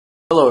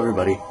Hello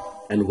everybody,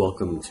 and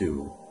welcome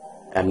to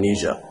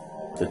Amnesia,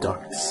 The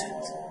Dark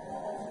Descent.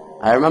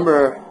 I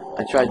remember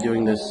I tried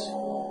doing this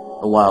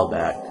a while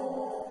back.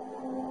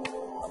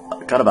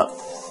 I got about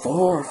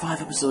 4 or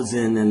 5 episodes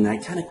in and I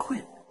kinda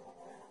quit.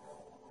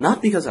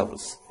 Not because I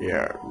was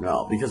scared,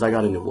 no, because I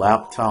got a new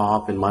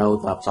laptop and my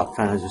old laptop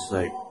kinda just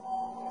like...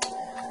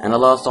 And I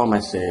lost all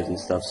my saves and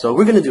stuff, so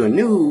we're gonna do a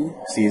new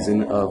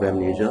season of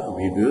Amnesia,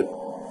 Reboot.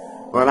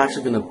 Or I'm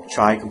actually going to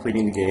try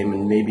completing the game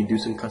and maybe do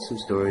some custom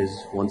stories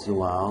once in a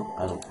while.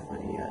 I don't have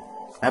any yet.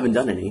 I haven't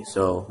done any,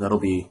 so that'll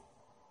be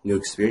new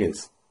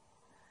experience.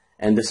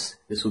 And this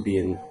will be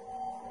in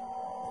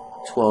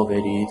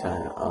 1280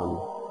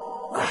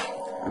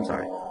 I'm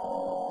sorry,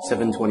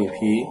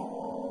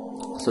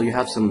 720p. So you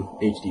have some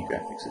HD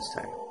graphics this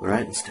time.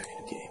 Alright, let's start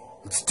the game.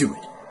 Let's do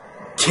it.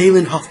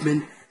 Kaylin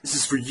Hoffman, this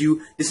is for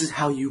you. This is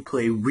how you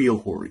play real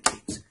horror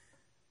games.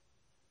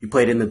 You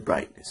play it in the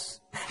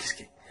brightness. Just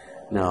kidding.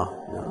 No.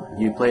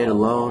 You play it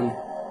alone.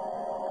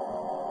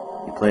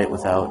 You play it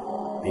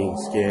without being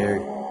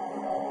scared.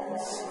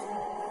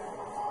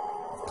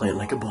 Play it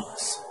like a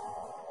boss.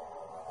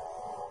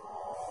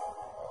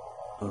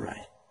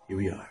 Alright, here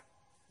we are.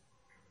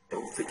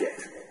 Don't forget,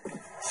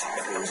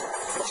 shadows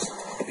must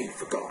be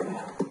forgotten.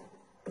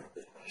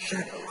 The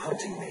shadow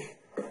hunting me.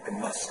 I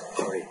must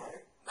hurry.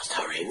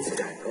 It's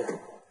Daniel.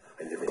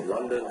 I live in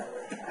London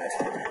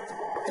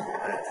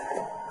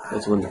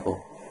That's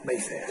wonderful.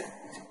 Mayfair.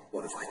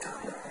 What have I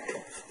done?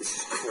 This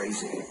is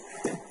crazy.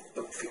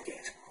 Don't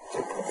forget.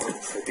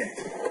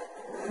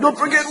 Don't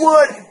forget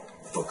what?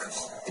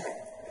 Focus.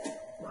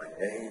 My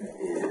name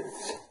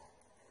is...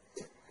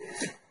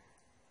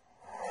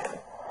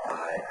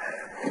 I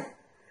am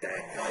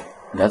Daniel.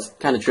 That's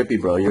kind of trippy,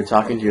 bro. You're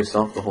talking to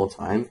yourself the whole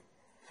time.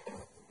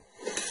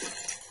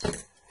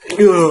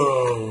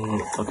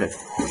 Okay.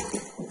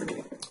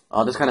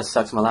 Oh, this kind of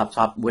sucks. My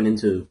laptop went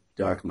into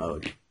dark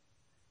mode.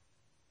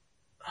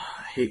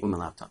 I hate when my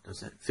laptop does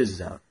that. It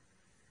fizzes out.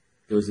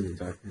 Goes into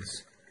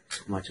darkness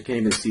so much. I can't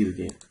even see the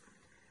game.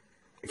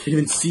 I can't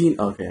even see...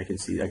 Okay, I can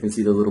see. I can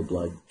see the little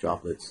blood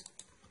droplets.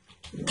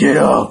 Get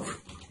up!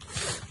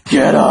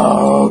 Get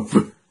up!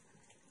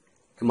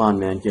 Come on,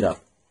 man. Get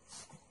up.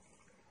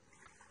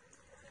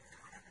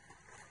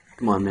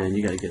 Come on, man.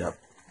 You gotta get up.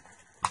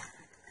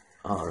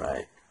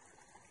 Alright.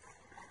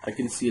 I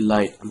can see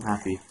light. I'm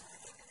happy.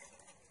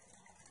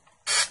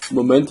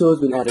 Memento has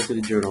been added to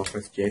the journal.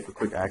 Press J for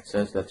quick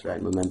access. That's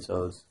right,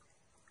 mementos.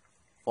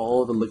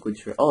 Follow the liquid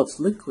trail. Oh, it's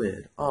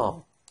liquid.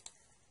 Oh.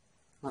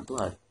 Not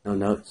blood. No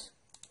notes.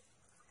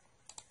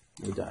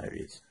 No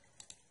diaries.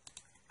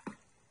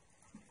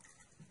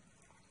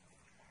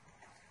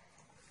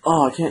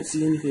 Oh, I can't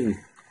see anything.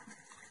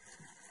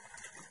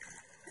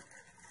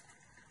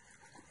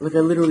 Like, I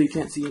literally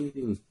can't see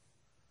anything.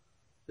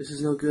 This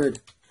is no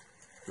good.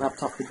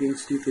 Laptop for being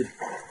stupid.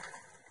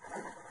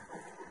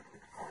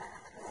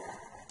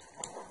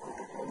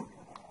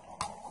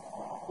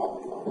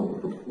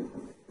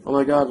 Oh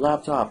my god,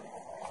 laptop.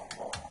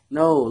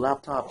 No,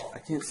 laptop. I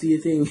can't see a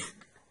thing.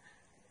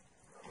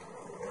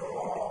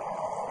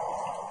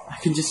 I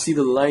can just see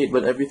the light,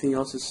 but everything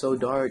else is so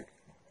dark.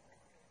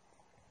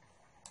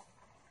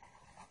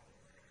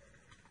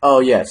 Oh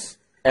yes,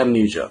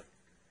 Amnesia.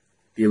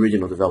 The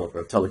original developer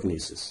of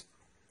telekinesis.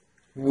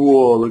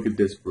 Whoa, look at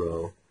this,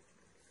 bro.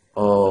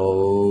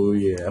 Oh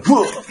yeah.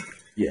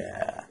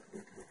 Yeah.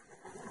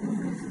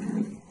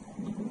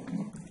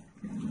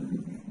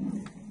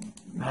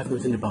 I have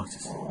those in the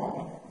boxes.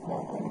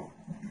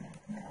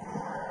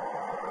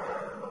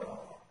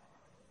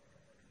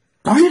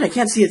 Darn it, I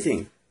can't see a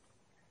thing.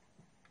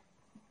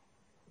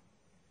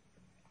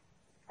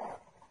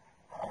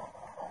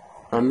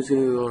 I'm just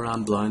gonna go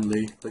around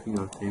blindly, clicking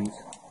on things.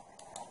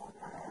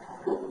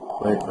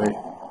 Wait.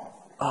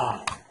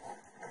 Ah.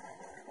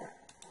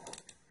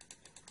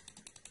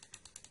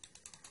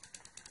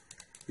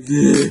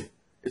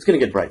 It's gonna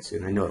get bright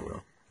soon, I know it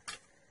will.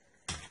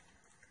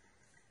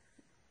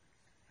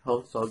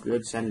 Health's all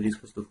good, sanity's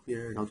crystal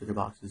clear, don't check the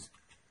boxes.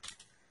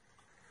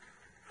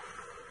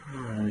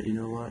 Alright, you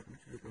know what? I'm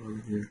just gonna go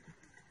over here.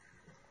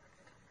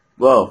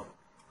 Whoa!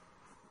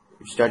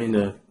 You're starting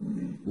to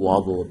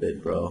wobble a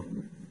bit, bro.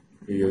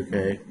 Are you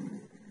okay?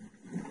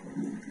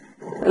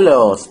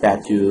 Hello,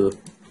 statue.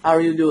 How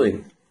are you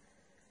doing?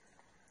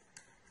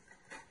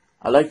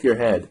 I like your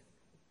head.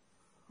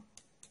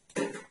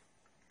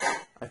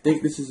 I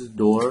think this is a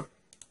door.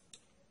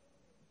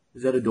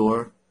 Is that a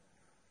door?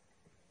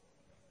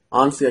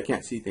 Honestly, I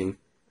can't see thing.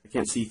 I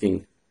can't see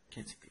thing.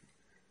 Can't see thing.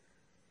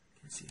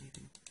 Can't see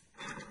anything.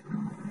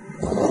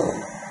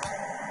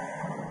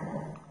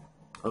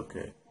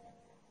 Okay.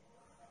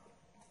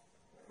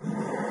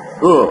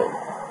 Ugh.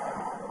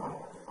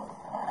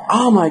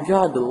 Oh my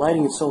god, the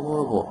lighting is so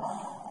horrible.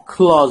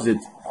 Closet.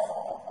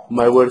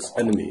 My worst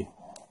enemy.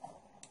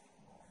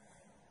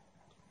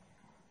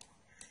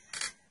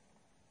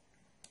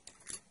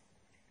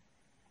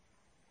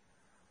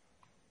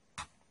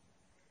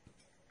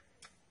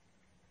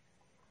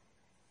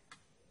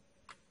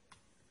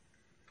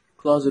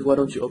 Closet, why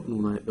don't you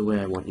open the way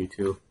I want you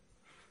to?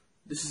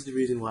 This is the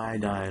reason why I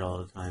died all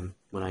the time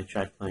when I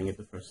tried playing it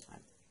the first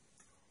time.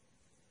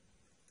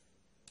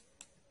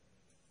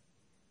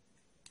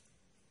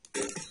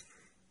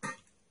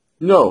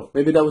 No,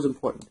 maybe that was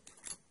important.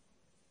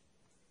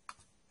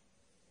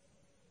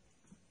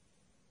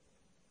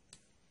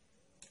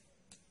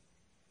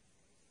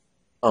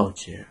 Oh,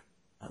 chair.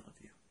 I love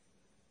you.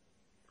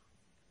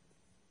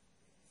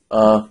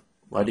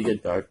 Why'd it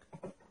get dark?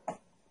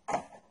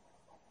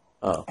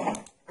 Oh.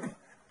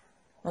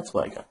 That's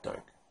why I got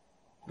dark.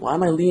 Why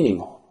am I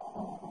leaning?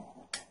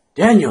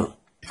 Daniel!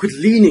 Quit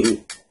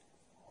leaning!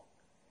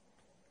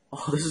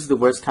 Oh, this is the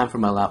worst time for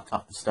my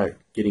laptop to start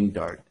getting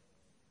dark.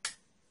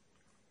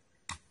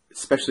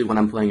 Especially when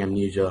I'm playing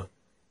Amnesia.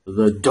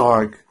 The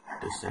Dark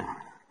Descent.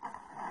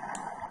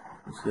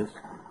 What's this?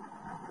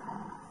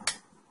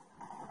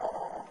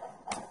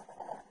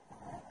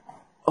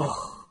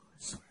 Oh,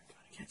 sorry, God,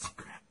 I can't see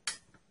crap.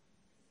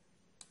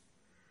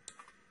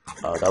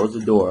 That was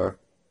the door.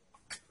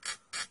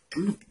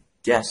 I'm gonna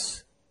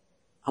guess.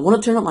 I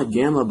want to turn up my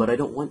gamma, but I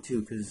don't want to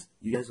because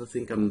you guys will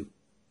think I'm...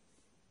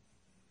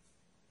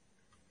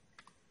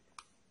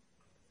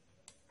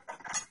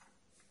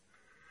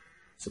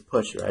 It's a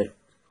push, right?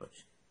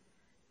 Push.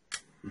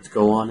 Let's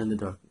go on in the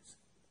darkness.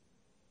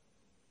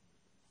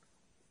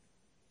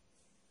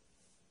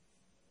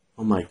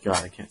 Oh my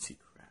God, I can't see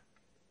crap.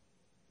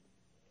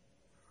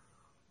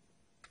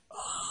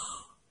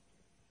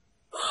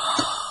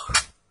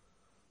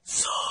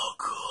 So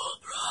cool,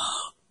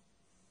 bro.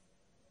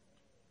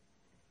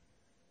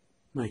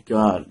 My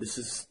God, this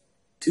is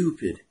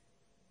stupid.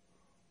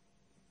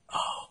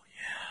 Oh,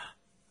 yeah.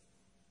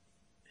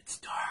 It's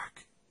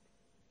dark.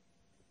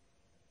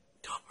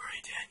 Don't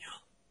worry,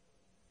 Daniel.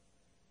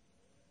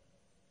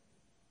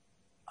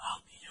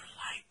 I'll be your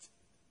light.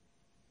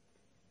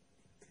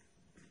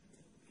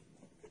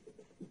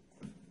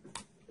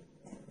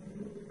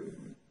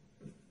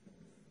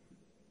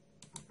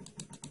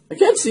 I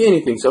can't see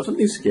anything, so if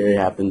something scary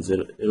happens,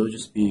 it'll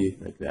just be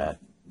like that.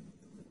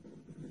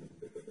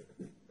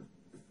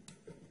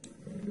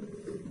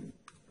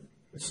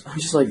 I'm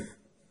just like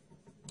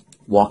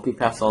walking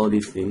past all of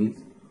these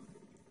things.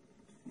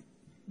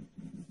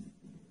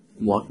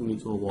 I'm walking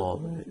into a wall,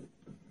 right?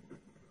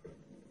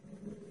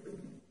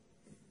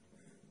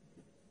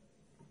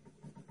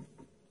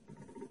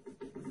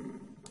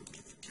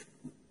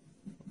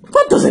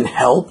 That doesn't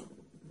help.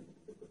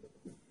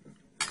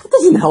 That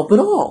doesn't help at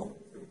all.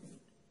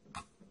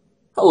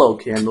 Hello,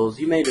 candles.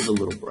 You made it a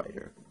little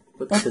brighter,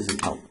 but that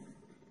doesn't help.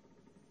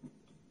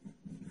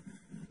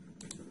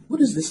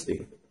 What is this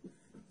thing?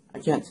 I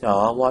can't tell.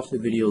 I'll watch the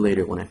video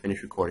later when I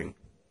finish recording.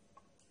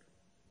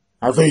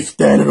 At least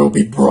then it'll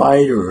be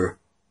brighter.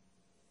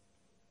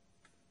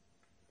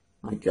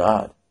 My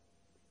God.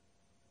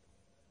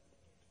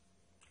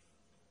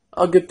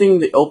 A good thing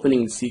the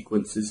opening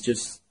sequence is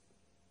just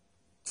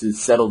to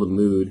settle the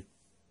mood.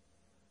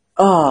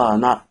 Still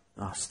not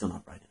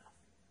bright enough.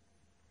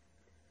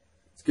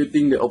 It's a good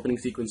thing the opening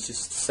sequence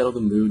just to settle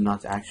the mood,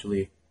 not to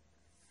actually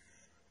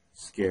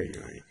scare you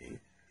or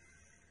anything.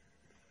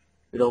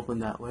 It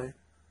opened that way.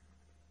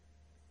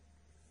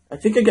 I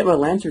think I get my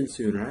lantern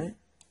soon, right?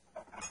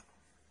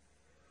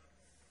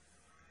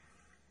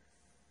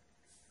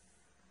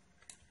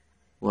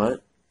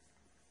 What?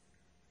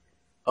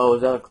 Oh,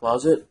 is that a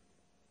closet?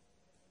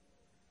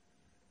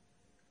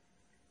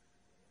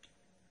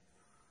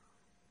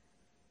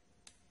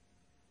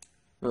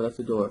 No, that's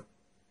a door.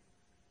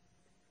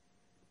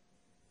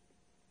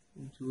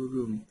 Into a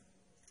room.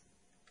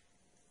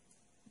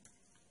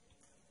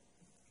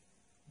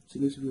 What's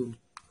in this room?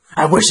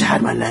 I wish I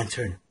had my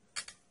lantern.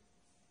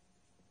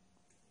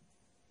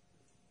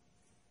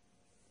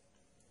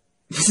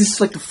 This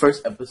is like the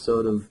first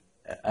episode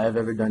I've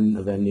ever done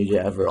of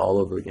Amnesia ever all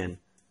over again.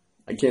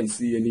 I can't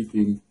see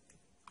anything.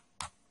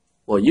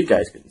 Well, you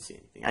guys couldn't see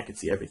anything. I could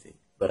see everything.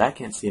 But I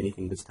can't see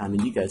anything this time,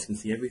 and you guys can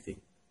see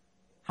everything.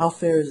 How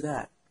fair is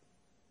that?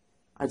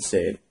 I'd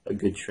say a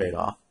good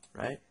trade-off,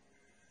 right?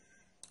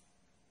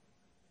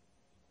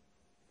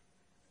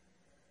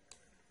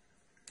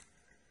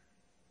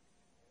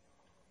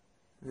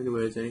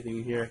 Anyways, anything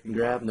in here I can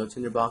grab? No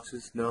tinder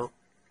boxes? No?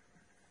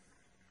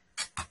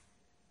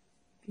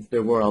 If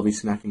there were, I'll be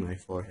smacking my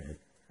forehead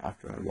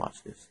after I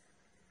watch this.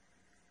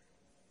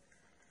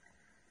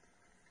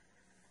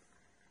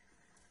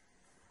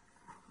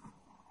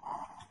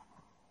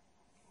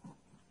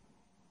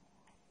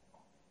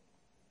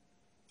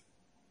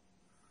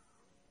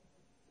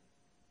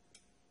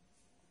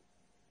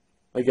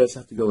 I guess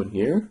I have to go in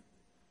here?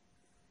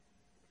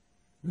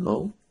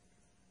 No?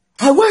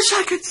 I wish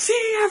I could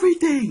see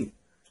everything!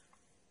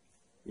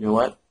 You know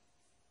what?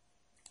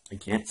 I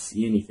can't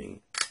see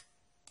anything.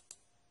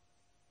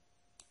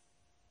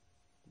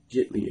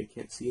 Legitly, I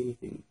can't see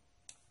anything.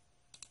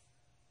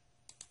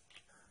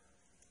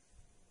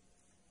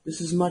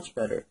 This is much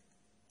better.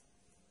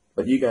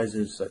 But you guys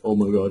are just like, oh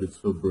my God,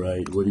 it's so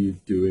bright. What are you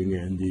doing,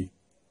 Andy?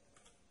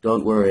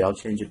 Don't worry, I'll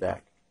change it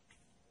back.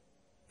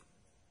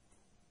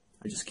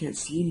 I just can't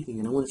see anything,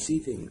 and I want to see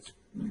things.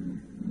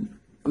 I'm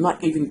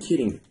not even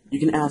kidding. You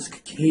can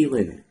ask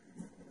Kaylin.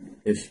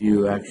 if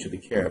you actually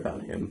care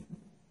about him.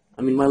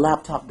 I mean, my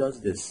laptop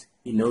does this.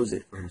 He knows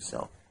it for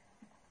himself.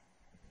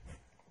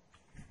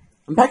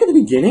 I'm back at the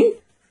beginning?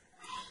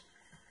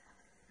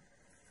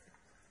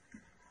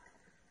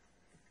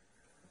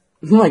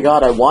 Oh my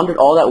god, I wandered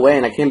all that way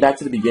and I came back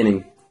to the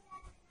beginning.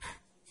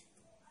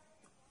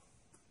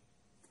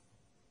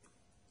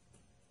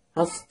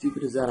 How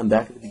stupid is that? I'm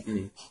back at the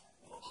beginning.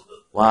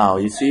 Wow,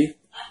 you see?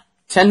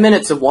 10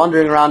 minutes of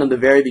wandering around in the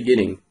very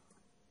beginning.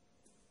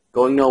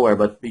 Going nowhere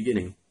but the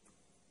beginning.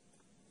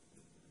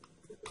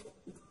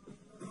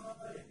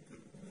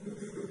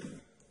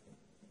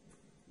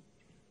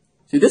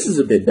 See, this is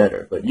a bit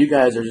better, but you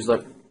guys are just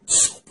like,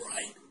 so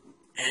bright.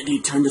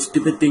 Andy, turn the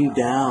stupid thing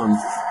down.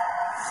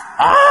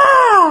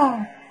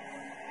 Ah!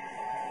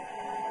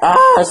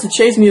 Ah, that's the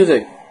chase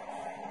music.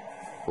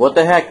 What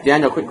the heck?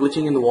 Daniel, quit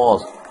glitching in the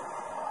walls.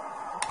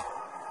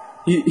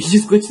 He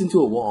just glitched into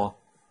a wall.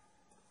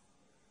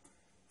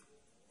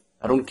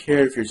 I don't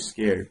care if you're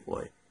scared,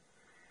 boy.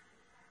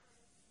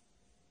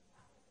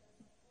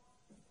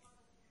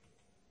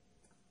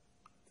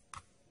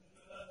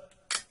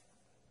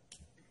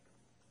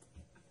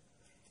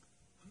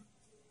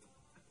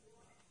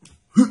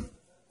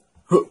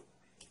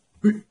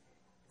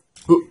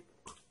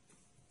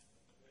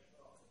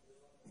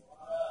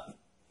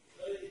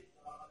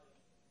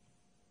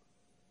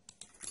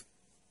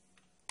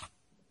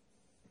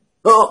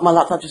 Oh, my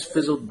laptop just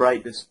fizzled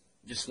bright.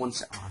 Just 1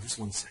 second. Oh, just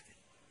 1 second.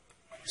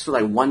 Just for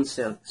like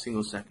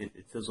single second,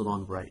 it fizzled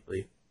on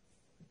brightly.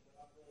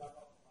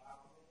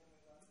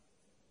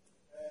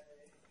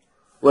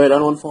 Wait, I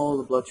don't want to follow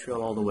the blood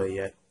trail all the way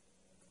yet.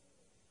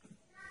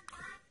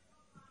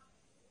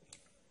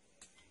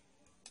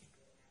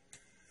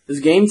 This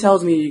game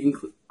tells me you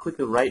can click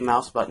the right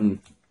mouse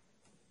button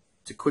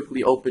to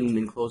quickly open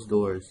and close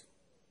doors.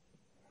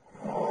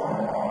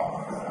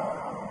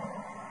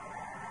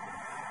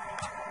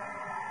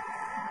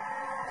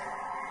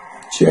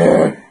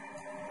 Chair,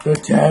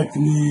 protect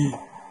me.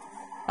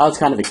 I was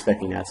kind of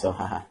expecting that, so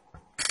haha.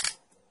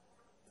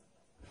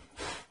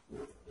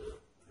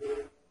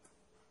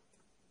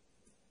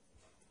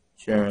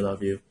 Chair, I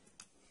love you.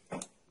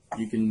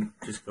 You can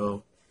just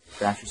go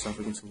bash yourself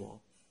against the wall.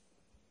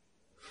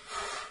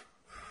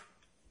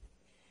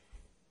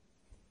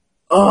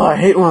 Oh, I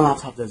hate when my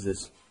laptop does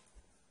this.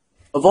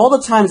 Of all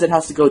the times it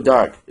has to go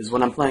dark is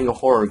when I'm playing a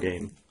horror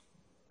game.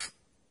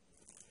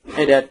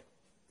 Hey, Dad.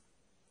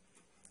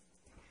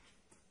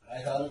 I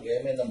had a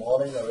game in the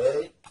morning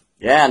already.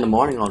 Yeah, in the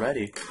morning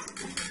already.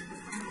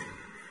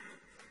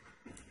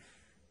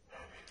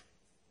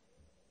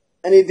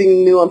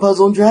 Anything new on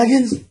Puzzle and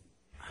Dragons?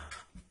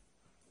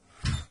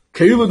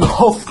 Kalen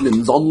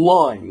Hoffman's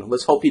online.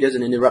 Let's hope he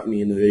doesn't interrupt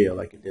me in the video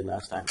like it did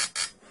last time.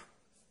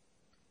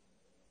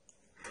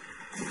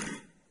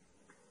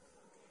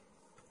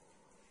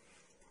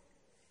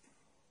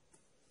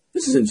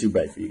 This isn't too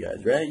bright for you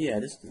guys, right? Yeah,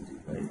 this isn't too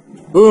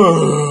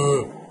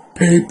bright.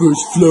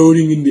 Papers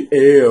floating in the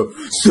air.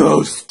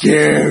 So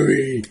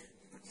scary.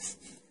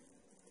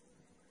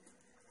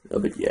 Oh,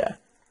 but yeah.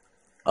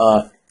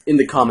 In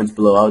the comments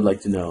below, I would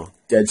like to know,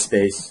 Dead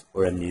Space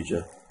or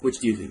Amnesia? Which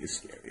do you think is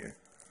scarier?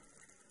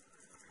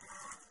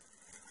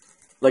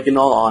 Like, in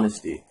all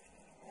honesty,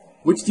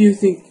 which do you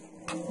think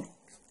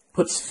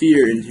puts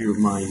fear into your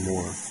mind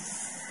more?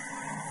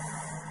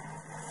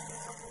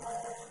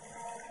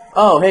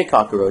 Oh, hey,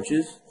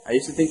 cockroaches. I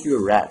used to think you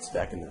were rats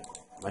back in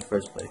my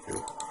first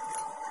playthrough.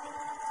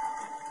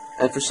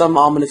 And for some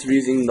ominous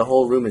reason, the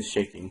whole room is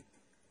shaking.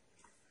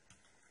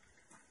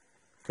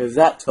 Because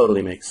that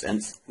totally makes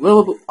sense.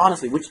 Well,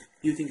 honestly, which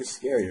do you think is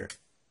scarier?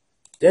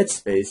 Dead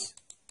Space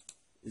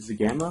is the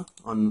gamma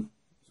on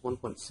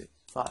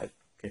 1.65.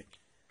 Okay.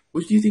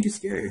 Which do you think is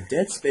scarier?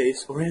 Dead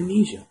Space or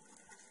Amnesia?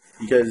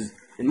 Because,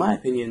 in my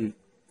opinion,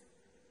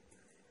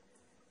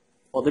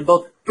 while they're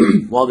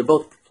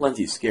both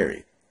plenty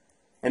scary,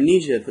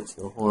 Amnesia puts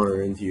the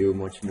horror into you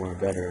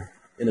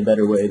in a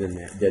better way than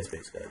Dead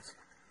Space does.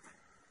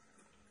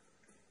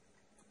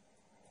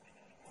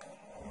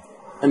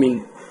 I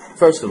mean,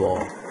 first of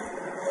all,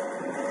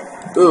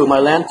 ooh, my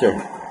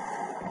lantern.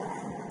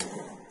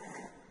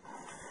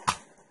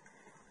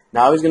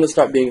 Now he's gonna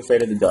start being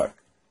afraid of the dark.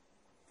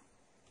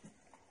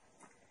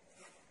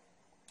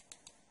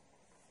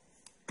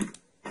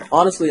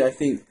 Honestly, I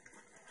think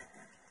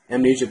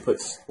Amnesia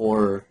puts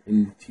horror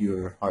into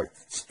your heart,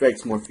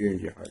 strikes more fear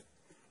into your heart.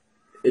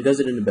 It does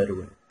it in a better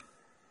way.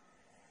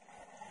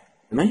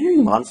 Am I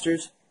hearing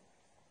monsters?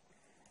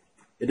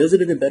 It does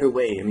it in a better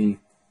way. I mean,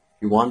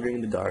 you're wandering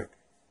in the dark,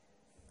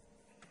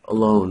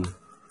 alone,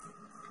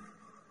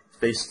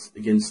 faced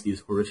against these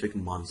horrific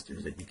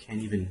monsters that you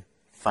can't even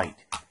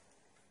fight,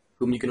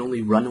 whom you can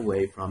only run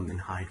away from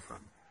and hide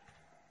from.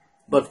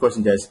 But of course,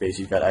 in Dead Space,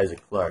 you've got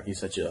Isaac Clarke. He's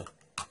such an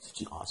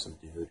awesome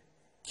dude,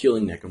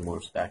 killing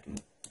necromorphs back in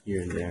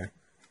here and there.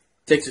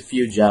 Takes a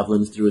few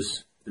javelins through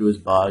his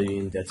body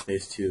in Dead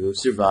Space 2,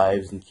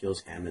 survives and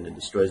kills Hammond and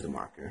destroys the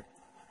marker.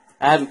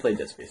 I haven't played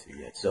Dead Space 3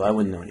 yet, so I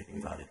wouldn't know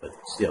anything about it, but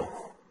still.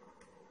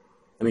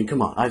 I mean,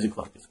 come on, Isaac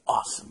Clarke is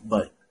awesome,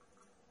 but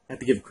I have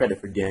to give credit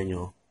for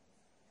Daniel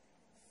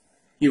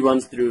He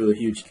runs through a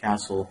huge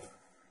castle,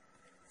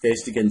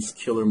 faced against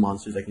killer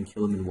monsters that can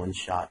kill him in one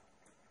shot.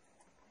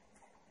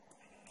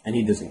 And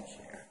he doesn't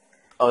care.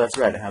 Oh, that's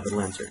right, I have a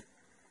lantern.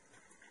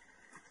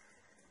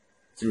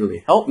 Doesn't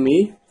really help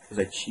me, because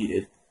I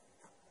cheated.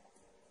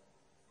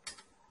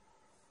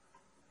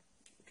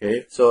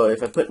 Okay, so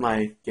if I put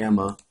my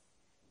gamma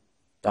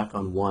back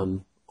on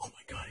 1, oh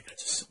my god, it got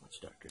just so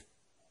much darker.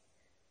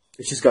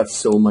 It just got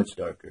so much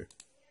darker.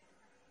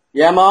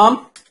 Yeah,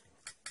 Mom?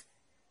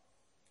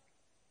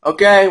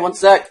 Okay, 1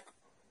 sec.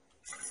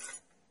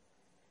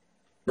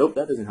 Nope,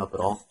 that doesn't help at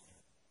all.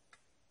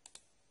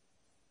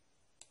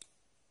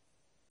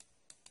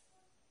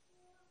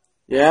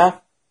 Yeah?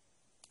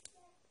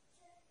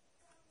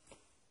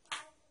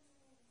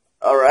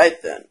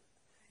 Alright then.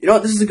 You know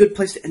what, this is a good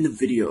place to end the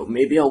video.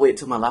 Maybe I'll wait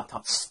till my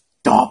laptop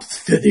stops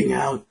thinning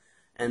out.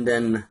 And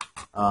then,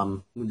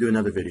 we'll do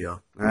another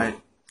video. Alright?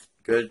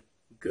 Good?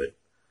 Good.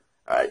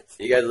 Alright,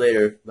 see you guys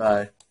later.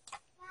 Bye.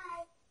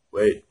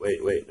 Wait,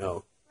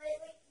 no.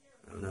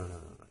 No.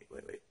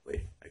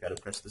 Wait. I gotta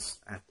press this.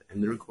 I have to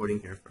end the recording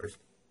here first.